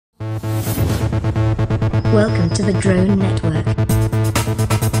Welcome to the Drone Network.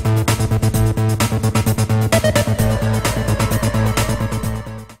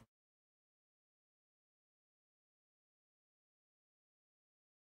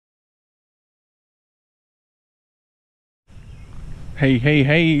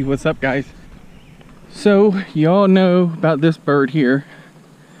 Hey, what's up, guys? So, y'all know about this bird here.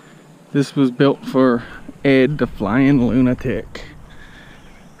 This was built for Ed, the flying lunatic.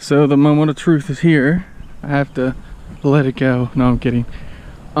 So the moment of truth is here. I have to let it go. No, I'm kidding.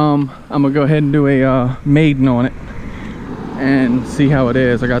 I'm gonna go ahead and do a maiden on it and see how it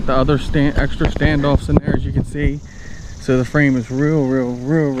is. I got the other extra standoffs in there, as you can see. So the frame is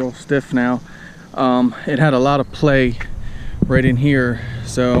real stiff now. It had a lot of play right in here,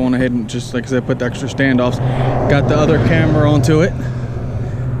 so I went ahead and just, like I said, put the extra standoffs, got the other camera onto it,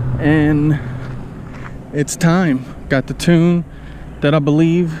 and it's time. Got the tune that I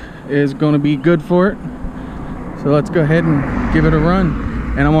believe is going to be good for it, so let's go ahead and give it a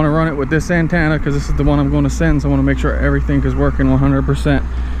run. And I want to run it with this antenna because this is the one I'm going to send, so I want to make sure everything is working 100%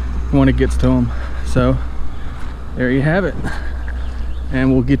 when it gets to them. So there you have it,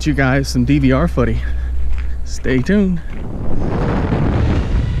 and we'll get you guys some DVR footy. Stay tuned.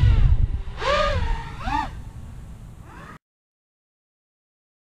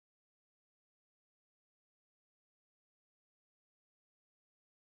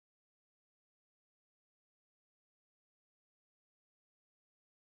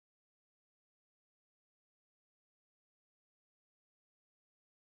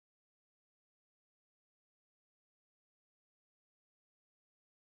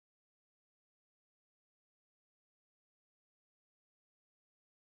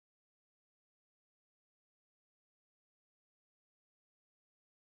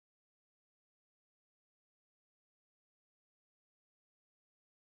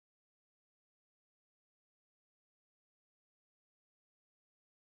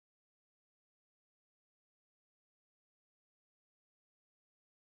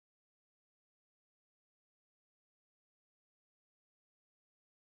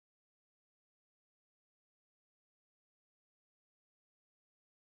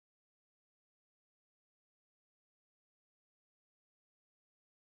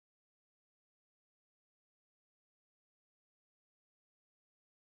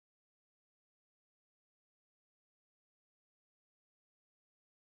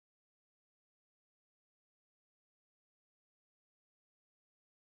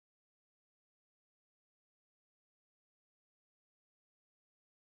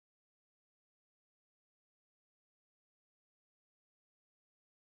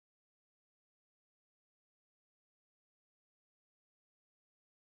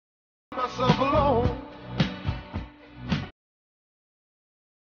 Myself alone.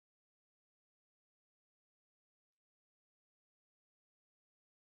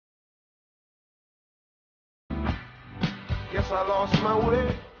 Guess I lost my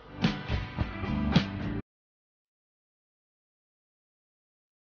way.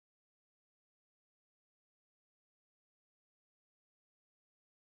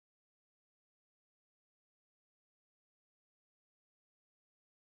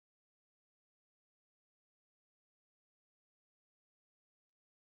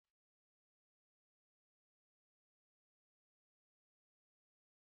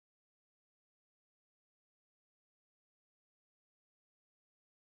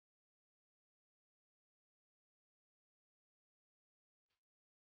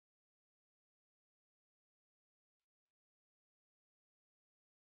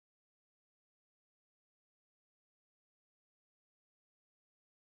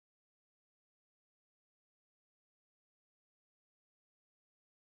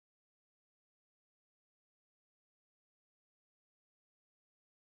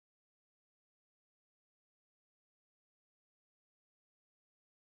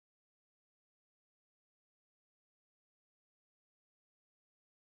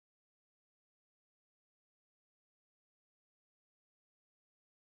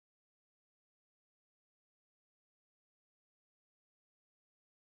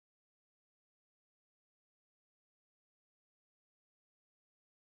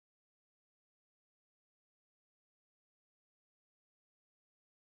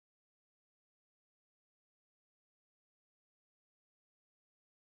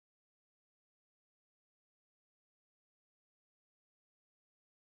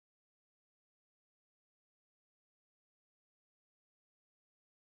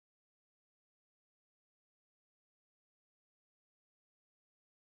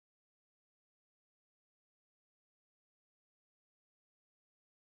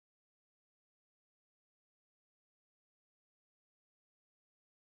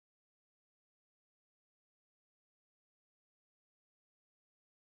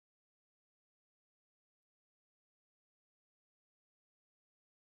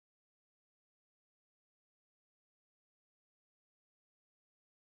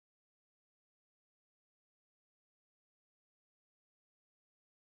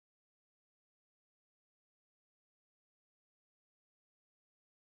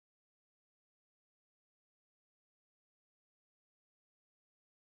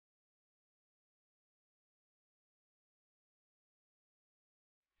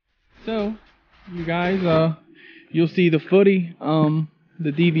 So, you guys, you'll see the footy,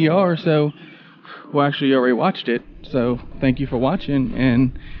 the DVR. So, well, actually, you already watched it. So, thank you for watching.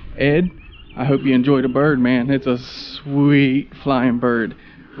 And Ed, I hope you enjoyed the bird, man. It's a sweet flying bird.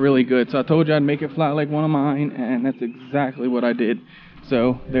 Really good. So, I told you I'd make it fly like one of mine, and that's exactly what I did.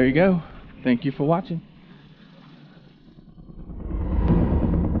 So, there you go. Thank you for watching.